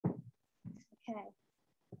Okay.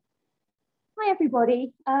 Hi,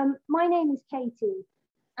 everybody. My name is Katie,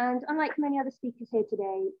 and unlike many other speakers here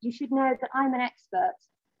today, you should know that I'm an expert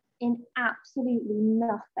in absolutely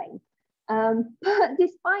nothing. But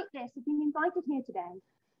despite this, I've been invited here today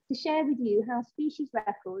to share with you how species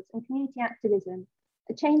records and community activism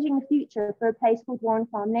are changing the future for a place called Warren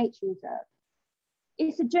Farm Nature Reserve.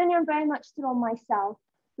 It's a journey I'm very much still on myself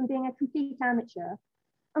from being a complete amateur,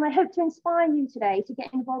 and I hope to inspire you today to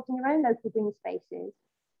get involved in your own local green spaces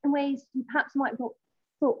in ways you perhaps might have not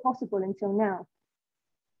thought possible until now.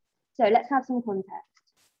 So let's have some context.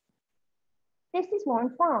 This is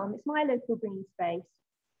Warren Farm. It's my local green space.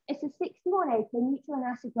 It's a 61-acre neutral and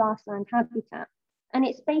acid grassland habitat, and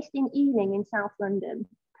it's based in Ealing in South London.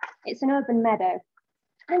 It's an urban meadow,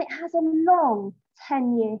 and it has a long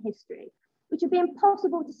 10-year history, which would be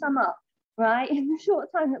impossible to sum up, right, in the short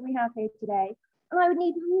time that we have here today. And I would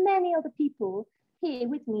need many other people here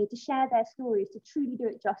with me to share their stories to truly do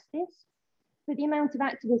it justice. For the amount of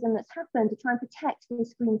activism that's happened to try and protect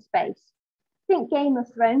this green space. Think Game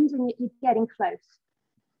of Thrones and you're getting close.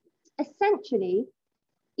 Essentially,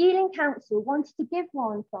 Ealing Council wanted to give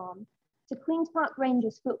Warren Farm to Queen's Park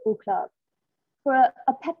Rangers Football Club for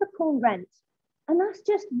a peppercorn rent. And that's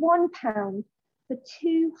just £1 for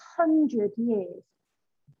 200 years.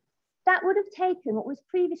 That would have taken what was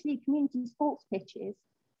previously community sports pitches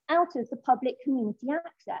out of the public community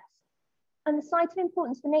access. And the site of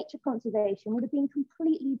importance for nature conservation would have been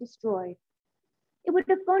completely destroyed. It would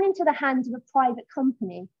have gone into the hands of a private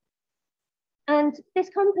company. And this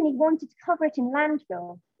company wanted to cover it in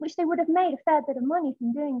landfill, which they would have made a fair bit of money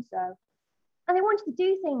from doing so. And they wanted to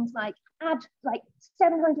do things like add like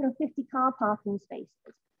 750 car parking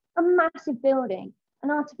spaces, a massive building,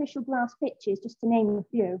 and artificial grass pitches, just to name a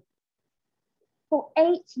few. For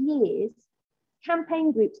 8 years,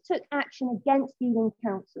 campaign groups took action against Ealing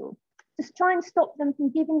Council to try and stop them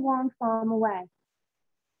from giving Warren Farm away.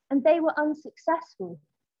 And they were unsuccessful.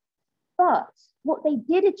 But what they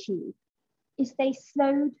did achieve is they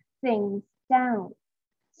slowed things down.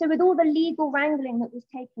 So with all the legal wrangling that was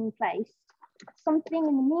taking place, something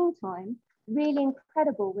in the meantime really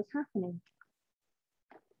incredible was happening.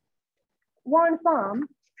 Warren Farm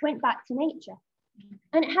went back to nature.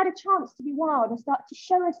 And it had a chance to be wild and start to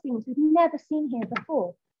show us things we've never seen here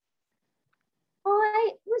before.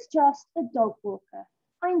 I was just a dog walker.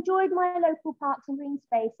 I enjoyed my local parks and green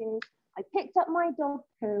spaces. I picked up my dog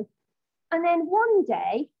poo. And then one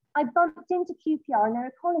day I bumped into QPR and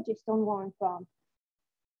their ecologist on Warren Farm.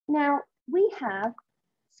 Now we have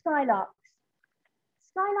skylarks.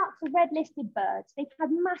 Skylarks are red-listed birds. They've had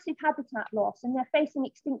massive habitat loss and they're facing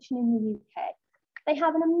extinction in the UK. They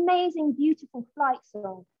have an amazing, beautiful flight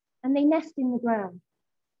song, and they nest in the ground.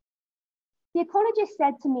 The ecologist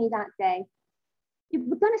said to me that day,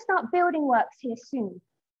 "We're going to start building works here soon,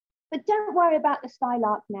 but don't worry about the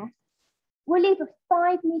skylark nests. We'll leave a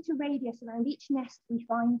 5-metre radius around each nest we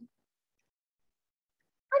find."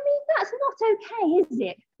 I mean, that's not okay, is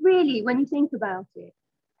it? Really, when you think about it.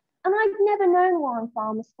 And I've never known Warren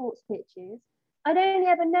Farm as sports pitches. I'd only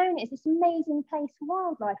ever known it as this amazing place for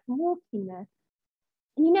wildlife and walking there.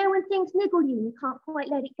 And you know when things niggle you, you can't quite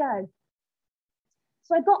let it go.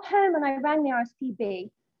 So I got home and I rang the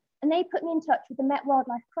RSPB and they put me in touch with the Met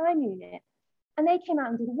Wildlife Crime Unit and they came out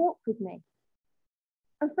and did a walk with me.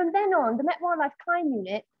 And from then on, the Met Wildlife Crime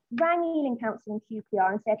Unit rang Ealing Council and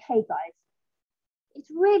QPR and said, "Hey guys,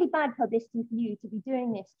 it's really bad publicity for you to be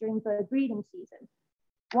doing this during bird breeding season.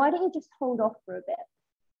 Why don't you just hold off for a bit?"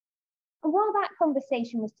 And while that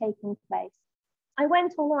conversation was taking place, I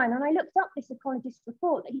went online and I looked up this ecologist's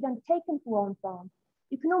report that he'd undertaken for Warren Farm.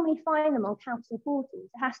 You can normally find them on council portals.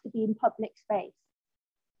 It has to be in public space.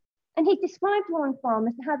 And he described Warren Farm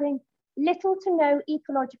as having little to no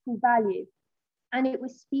ecological value, and it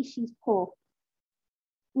was species poor.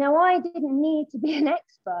 Now, I didn't need to be an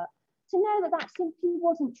expert to know that that simply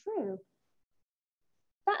wasn't true.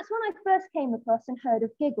 That's when I first came across and heard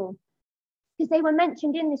of GiGL, because they were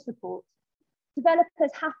mentioned in this report.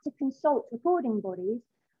 Developers have to consult recording bodies.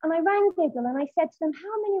 And I rang GiGL and I said to them,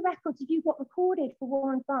 "How many records have you got recorded for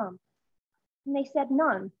Warren Farm?" And they said,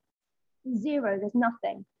 "None. 0, there's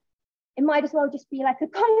nothing. It might as well just be like a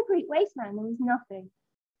concrete wasteland, there was nothing."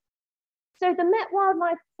 So the Met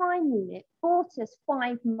Wildlife Crime Unit bought us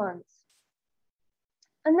 5 months.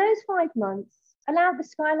 And those 5 months allowed the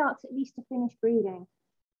skylarks at least to finish breeding.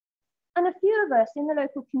 And a few of us in the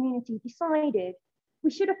local community decided we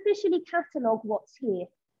should officially catalogue what's here.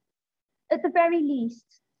 At the very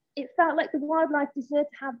least, it felt like the wildlife deserved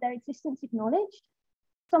to have their existence acknowledged,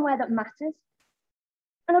 somewhere that matters.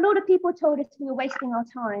 And a lot of people told us we were wasting our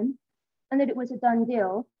time and that it was a done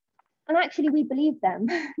deal. And actually we believed them,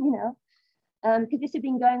 you know, because this had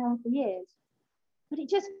been going on for years. But it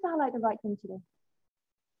just felt like the right thing to do.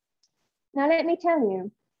 Now, let me tell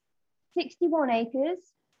you, 61 acres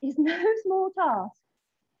is no small task.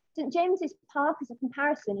 St. James's Park, as a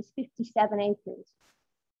comparison, is 57 acres.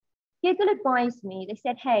 GiGL advised me, they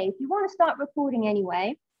said, hey, if you want to start recording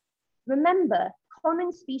anyway, remember,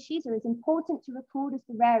 common species are as important to record as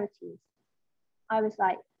the rarities. I was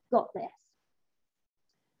like, got this.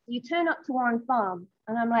 You turn up to Warren Farm,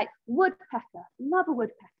 and I'm like, woodpecker, love a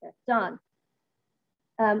woodpecker, done.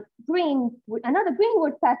 Another green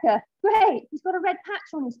woodpecker, great, he's got a red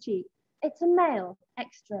patch on his cheek. It's a male,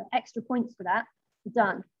 extra points for that,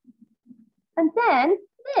 done. And then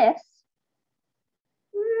this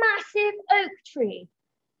massive oak tree.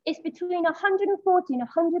 It's between 140 and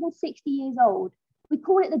 160 years old. We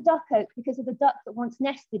call it the duck oak because of the duck that once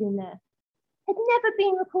nested in there. It had never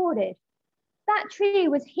been recorded. That tree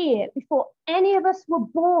was here before any of us were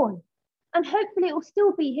born. And hopefully it will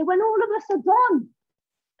still be here when all of us are gone.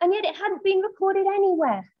 And yet it hadn't been recorded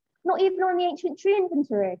anywhere, not even on the ancient tree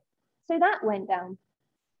inventory. So that went down.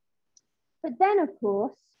 But then, of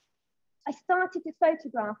course, I started to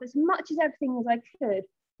photograph as much as everything as I could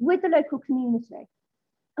with the local community.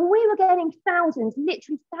 And we were getting thousands,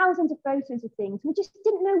 literally thousands of photos of things. We just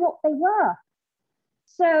didn't know what they were.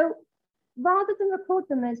 So rather than record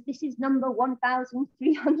them as this is number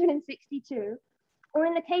 1362, or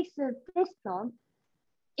in the case of this plant,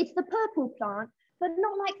 it's the purple plant, but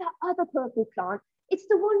not like that other purple plant. It's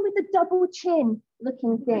the one with the double chin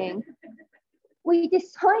looking thing. We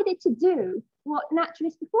decided to do what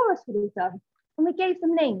naturalists before us would have done, and we gave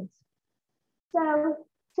them names. So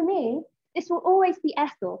to me, this will always be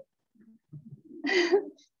Ethel.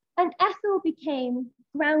 And Ethel became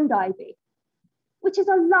ground ivy, which is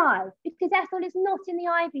a lie because Ethel is not in the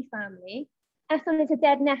ivy family. Ethel is a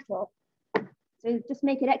dead nettle. So just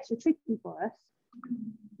make it extra tricky for us.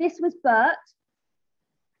 This was Bert.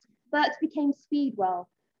 Bert became Speedwell.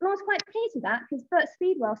 And I was quite pleased with that because Bert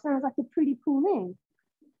Speedwell sounds like a pretty cool name.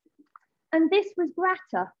 And this was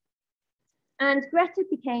Greta. And Greta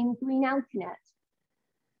became Green Alkanet.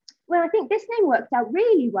 Well, I think this name worked out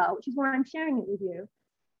really well, which is why I'm sharing it with you,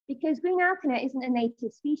 because green alkanet isn't a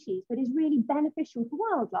native species, but is really beneficial for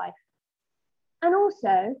wildlife. And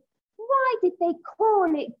also, why did they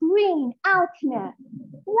call it green alkanet?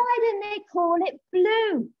 Why didn't they call it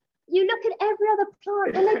blue? You look at every other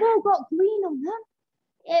plant and they've all got green on them.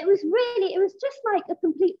 It was just like a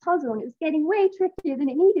complete puzzle, and it was getting way trickier than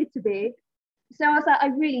it needed to be. So I was like, I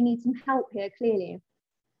really need some help here, clearly.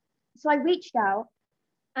 So I reached out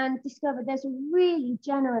and discovered there's a really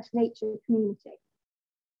generous nature community.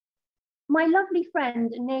 My lovely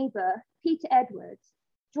friend and neighbour, Peter Edwards,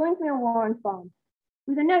 joined me on Warren Farm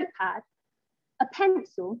with a notepad, a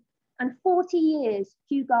pencil, and 40 years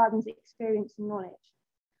Kew Gardens experience and knowledge.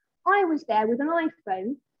 I was there with an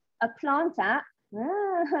iPhone, a plant app,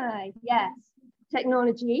 yes,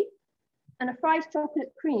 technology, and a Fry's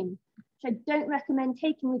chocolate cream, which I don't recommend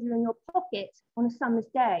taking with you in your pocket on a summer's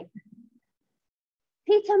day.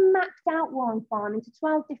 Peter mapped out Warren Farm into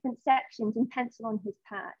 12 different sections in pencil on his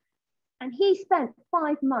pad. And he spent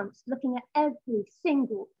 5 months looking at every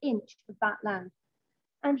single inch of that land.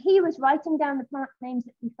 And he was writing down the plant names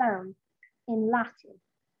that we found in Latin.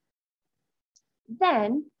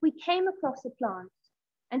 Then we came across a plant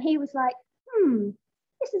and he was like,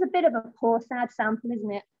 this is a bit of a poor, sad sample,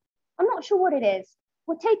 isn't it? I'm not sure what it is.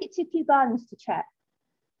 We'll take it to Kew Gardens to check.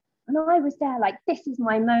 And I was there like, this is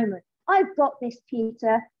my moment. I've got this,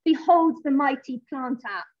 Peter. Behold the mighty plant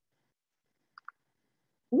app.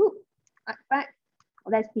 Ooh, back.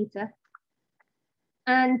 Oh, there's Peter.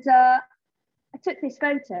 And I took this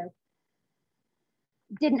photo.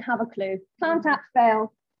 Didn't have a clue. Plant app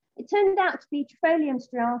fail. It turned out to be Trifolium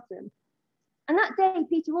striatum. And that day,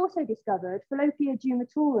 Peter also discovered Fallopian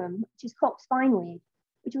jumatorum, which is Cox spineweed,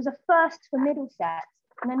 which was a first for Middlesex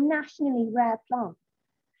and a nationally rare plant.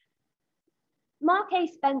 Mark A.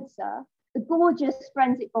 Spencer, the gorgeous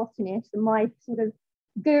forensic botanist and my sort of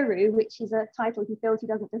guru, which is a title he feels he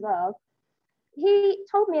doesn't deserve, he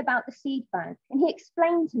told me about the seed bank, and he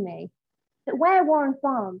explained to me that where Warren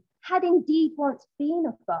Farm had indeed once been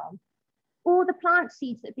a farm, all the plant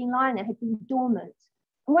seeds that had been lying there had been dormant.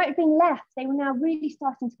 And where it had been left, they were now really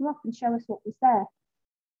starting to come up and show us what was there.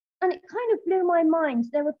 And it kind of blew my mind.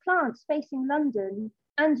 There were plants facing London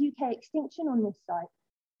and UK extinction on this site.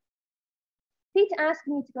 Peter asked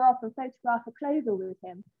me to go off and photograph a clover with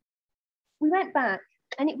him. We went back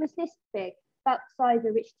and it was this big, about the size of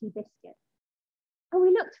a rich tea biscuit. And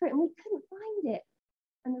we looked for it and we couldn't find it.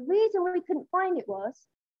 And the reason we couldn't find it was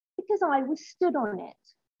because I was stood on it.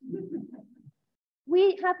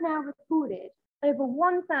 We have now recorded over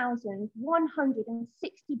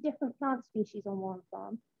 1,160 different plant species on one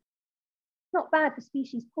farm. Not bad for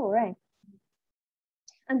species poor, eh?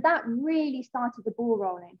 And that really started the ball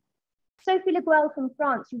rolling. Sophie Le Guel from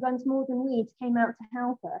France, who runs More Than Weeds, came out to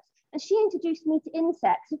help us. And she introduced me to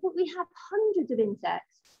insects. I thought we have hundreds of insects.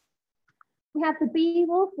 We have the bee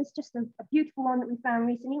wolf, it's just a beautiful one that we found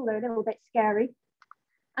recently, although a little bit scary.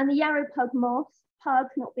 And the yarrow pug moth, pug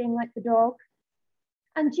not being like the dog.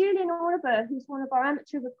 And Julian Oliver, who's one of our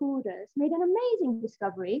amateur recorders, made an amazing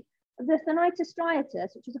discovery of the Thanatos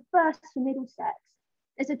striatus, which is a first for Middlesex.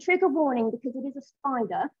 There's a trigger warning because it is a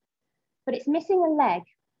spider, but it's missing a leg.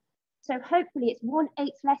 So hopefully it's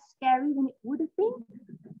 1/8 less scary than it would have been.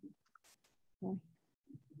 I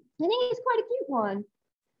think it's quite a cute one,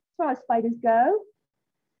 as far as spiders go.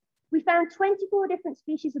 We found 24 different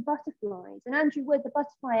species of butterflies, and Andrew Wood, the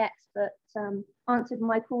butterfly expert, answered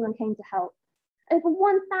my call and came to help. Over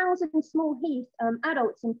 1,000 small heath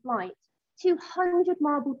adults in flight, 200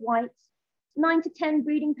 marbled whites, 9 to 10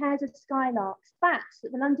 breeding pairs of skylarks, bats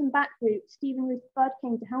that the London Bat Group, Stephen Ruth Budd,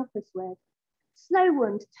 came to help us with,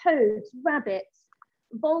 slowworms, toads, rabbits,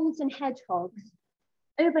 voles and hedgehogs,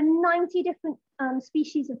 over 90 different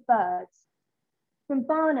species of birds, from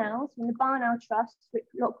barn owls, from the Barn Owl Trust, which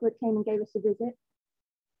Lockwood came and gave us a visit,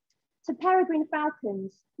 to peregrine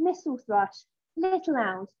falcons, missel thrush, little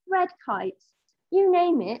owls, red kites, you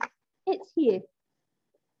name it, it's here.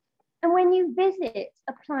 And when you visit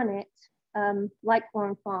a planet like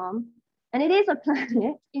Warren Farm, and it is a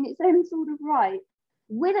planet in its own sort of right,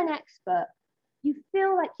 with an expert, you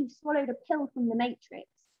feel like you've swallowed a pill from the Matrix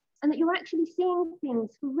and that you're actually seeing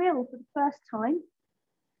things for real for the first time.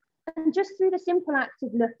 And just through the simple act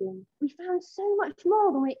of looking, we found so much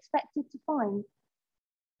more than we expected to find.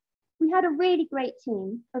 We had a really great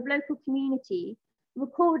team of local community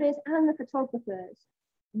recorders and the photographers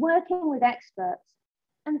working with experts.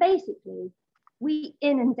 And basically, we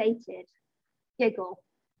inundated GiGL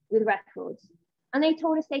with records. And they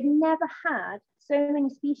told us they'd never had so many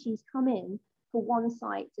species come in for one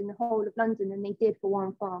site in the whole of London than they did for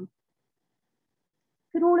Warren Farm.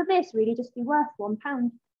 Could all of this really just be worth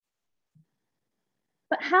 £1?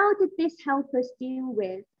 But how did this help us deal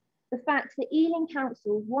with the fact that Ealing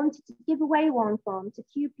Council wanted to give away Warren Farm to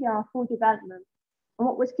QPR for development and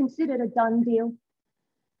what was considered a done deal?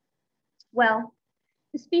 Well,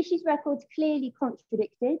 the species records clearly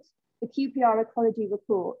contradicted the QPR ecology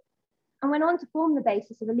report and went on to form the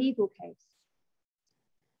basis of a legal case.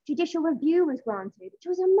 Judicial review was granted, which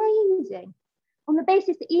was amazing, on the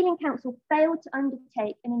basis that Ealing Council failed to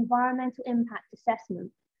undertake an environmental impact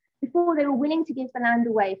assessment before they were willing to give the land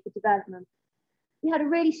away for development. We had a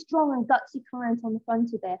really strong and gutsy client on the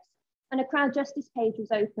front of this, and a crowd justice page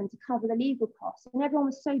was open to cover the legal costs, and everyone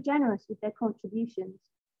was so generous with their contributions.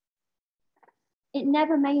 It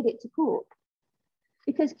never made it to court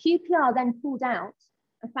because QPR then pulled out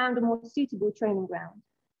and found a more suitable training ground,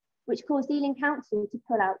 which caused Ealing Council to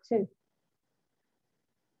pull out too.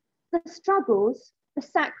 The struggles, the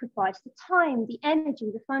sacrifice, the time, the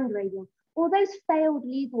energy, the fundraising, all those failed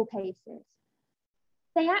legal cases,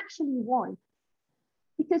 they actually won.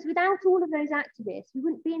 Because without all of those activists, we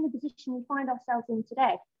wouldn't be in the position we find ourselves in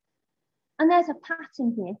today. And there's a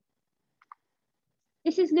pattern here.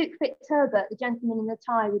 This is Luke Fitzherbert, the gentleman in the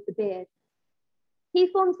tie with the beard. He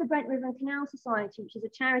forms the Brent River and Canal Society, which is a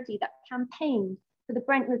charity that campaigned for the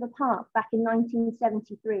Brent River Park back in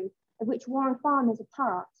 1973, of which Warren Farm is a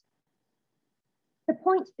part. The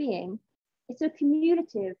point being, it's a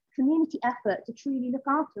cumulative community effort to truly look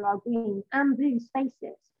after our green and blue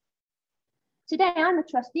spaces. Today, I'm a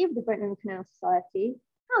trustee of the Brent River Canal Society.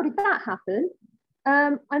 How did that happen?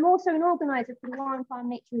 I'm also an organizer for the Warren Farm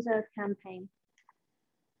Nature Reserve campaign.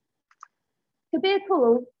 Kabir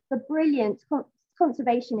Kaul, the brilliant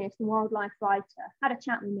conservationist and wildlife writer, had a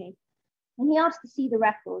chat with me, and he asked to see the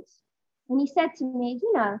records. And he said to me,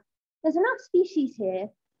 you know, there's enough species here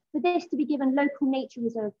for this to be given local nature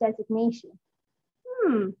reserve designation.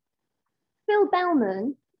 Phil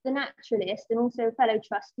Bellman, the naturalist and also a fellow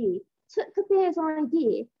trustee, took Kabir's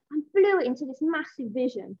idea and blew it into this massive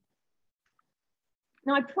vision.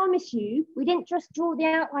 Now, I promise you, we didn't just draw the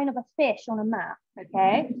outline of a fish on a map,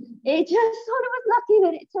 okay? It just sort of was lucky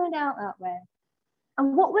that it turned out that way.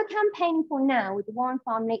 And what we're campaigning for now with the Warren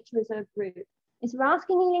Farm Nature Reserve Group is we're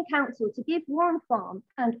asking Ealing Council to give Warren Farm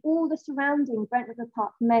and all the surrounding Brent River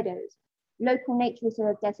Park meadows local nature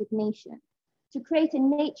reserve designation to create a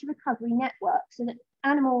nature recovery network so that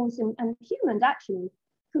animals and humans actually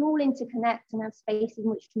can all interconnect and have space in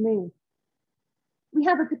which to move. We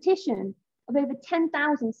have a petition of over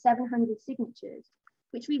 10,700 signatures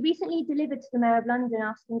which we recently delivered to the Mayor of London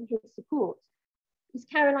asking for his support. There's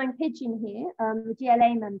Caroline Pigeon here, the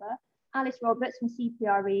GLA member, Alice Roberts from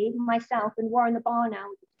CPRE, myself, and Warren the Bar now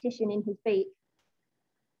with the petition in his beak.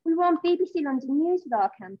 We were on BBC London News with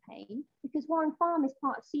our campaign because Warren Farm is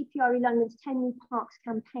part of CPRE London's 10 New Parks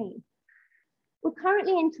campaign. We're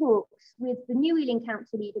currently in talks with the New Ealing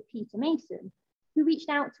Council leader, Peter Mason, who reached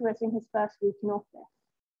out to us in his first week in office.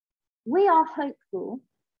 We are hopeful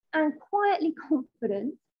and quietly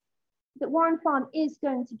confident that Warren Farm is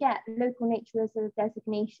going to get the local nature reserve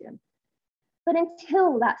designation. But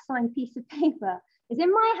until that signed piece of paper is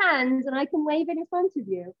in my hands and I can wave it in front of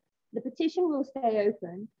you, the petition will stay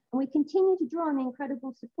open and we continue to draw on the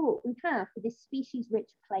incredible support we have for this species-rich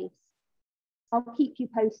place. I'll keep you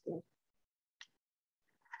posted.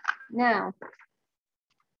 Now,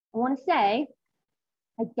 I want to say,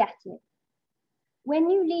 I get it. When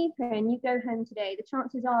you leave here and you go home today, the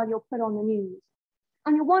chances are you'll put on the news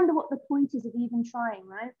and you'll wonder what the point is of even trying,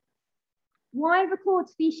 right? Why record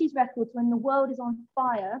species records when the world is on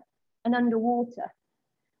fire and underwater?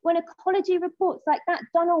 When ecology reports like that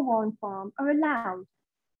done on Warren Farm are allowed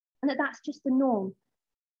and that's just the norm.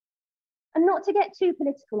 And not to get too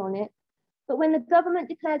political on it, but when the government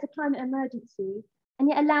declares a climate emergency and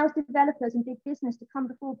yet allows developers and big business to come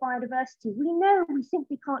before biodiversity, we know we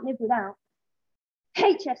simply can't live without.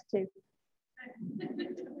 HS2.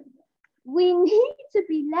 We need to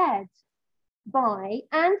be led by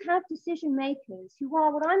and have decision makers who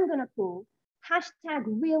are what I'm going to call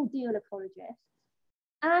 #real deal ecologists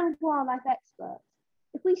and wildlife experts.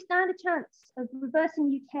 If we stand a chance of reversing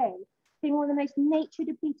the UK being one of the most nature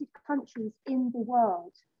depleted countries in the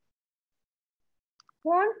world.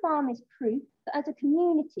 Warren Farm is proof that as a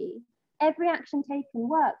community, every action taken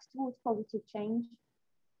works towards positive change.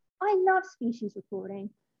 I love species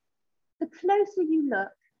recording. The closer you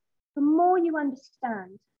look, the more you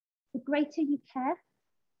understand, the greater you care.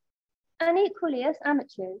 And equally, as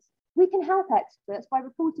amateurs, we can help experts by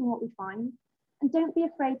reporting what we find, and don't be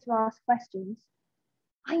afraid to ask questions.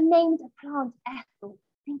 I named a plant Ethel.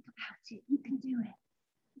 Think about it, you can do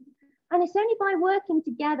it. And it's only by working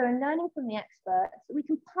together and learning from the experts that we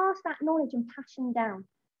can pass that knowledge and passion down.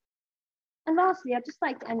 And lastly, I'd just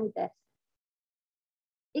like to end with this.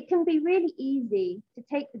 It can be really easy to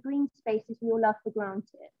take the green spaces we all love for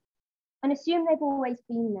granted and assume they've always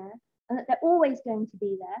been there and that they're always going to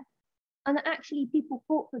be there and that actually people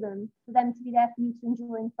fought for them to be there for you to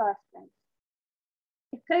enjoy in the first place.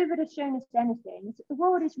 If COVID has shown us anything, it's that the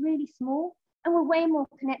world is really small and we're way more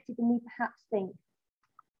connected than we perhaps think.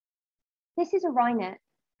 This is a wryneck.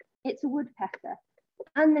 It's a woodpecker.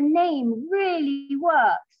 And the name really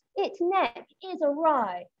works. Its neck is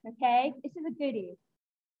awry, okay? This is a goodie.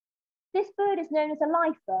 This bird is known as a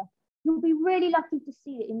lifer. You'll be really lucky to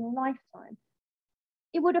see it in your lifetime.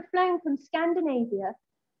 It would have flown from Scandinavia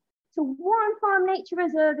to Warren Farm Nature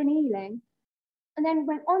Reserve in Ealing, and then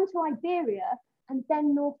went on to Iberia and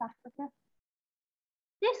then North Africa.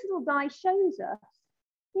 This little guy shows us,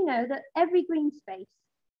 that every green space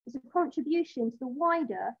is a contribution to the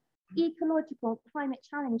wider ecological climate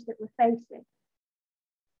challenge that we're facing.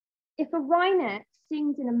 If a wryneck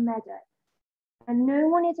sings in a meadow and no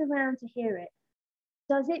one is around to hear it,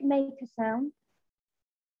 does it make a sound?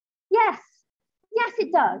 Yes,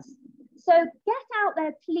 it does. So get out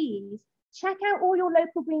there, please. Check out all your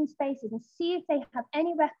local green spaces and see if they have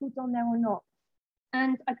any records on there or not.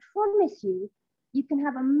 And I promise you, you can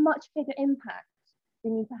have a much bigger impact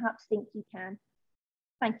than you perhaps think you can.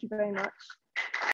 Thank you very much.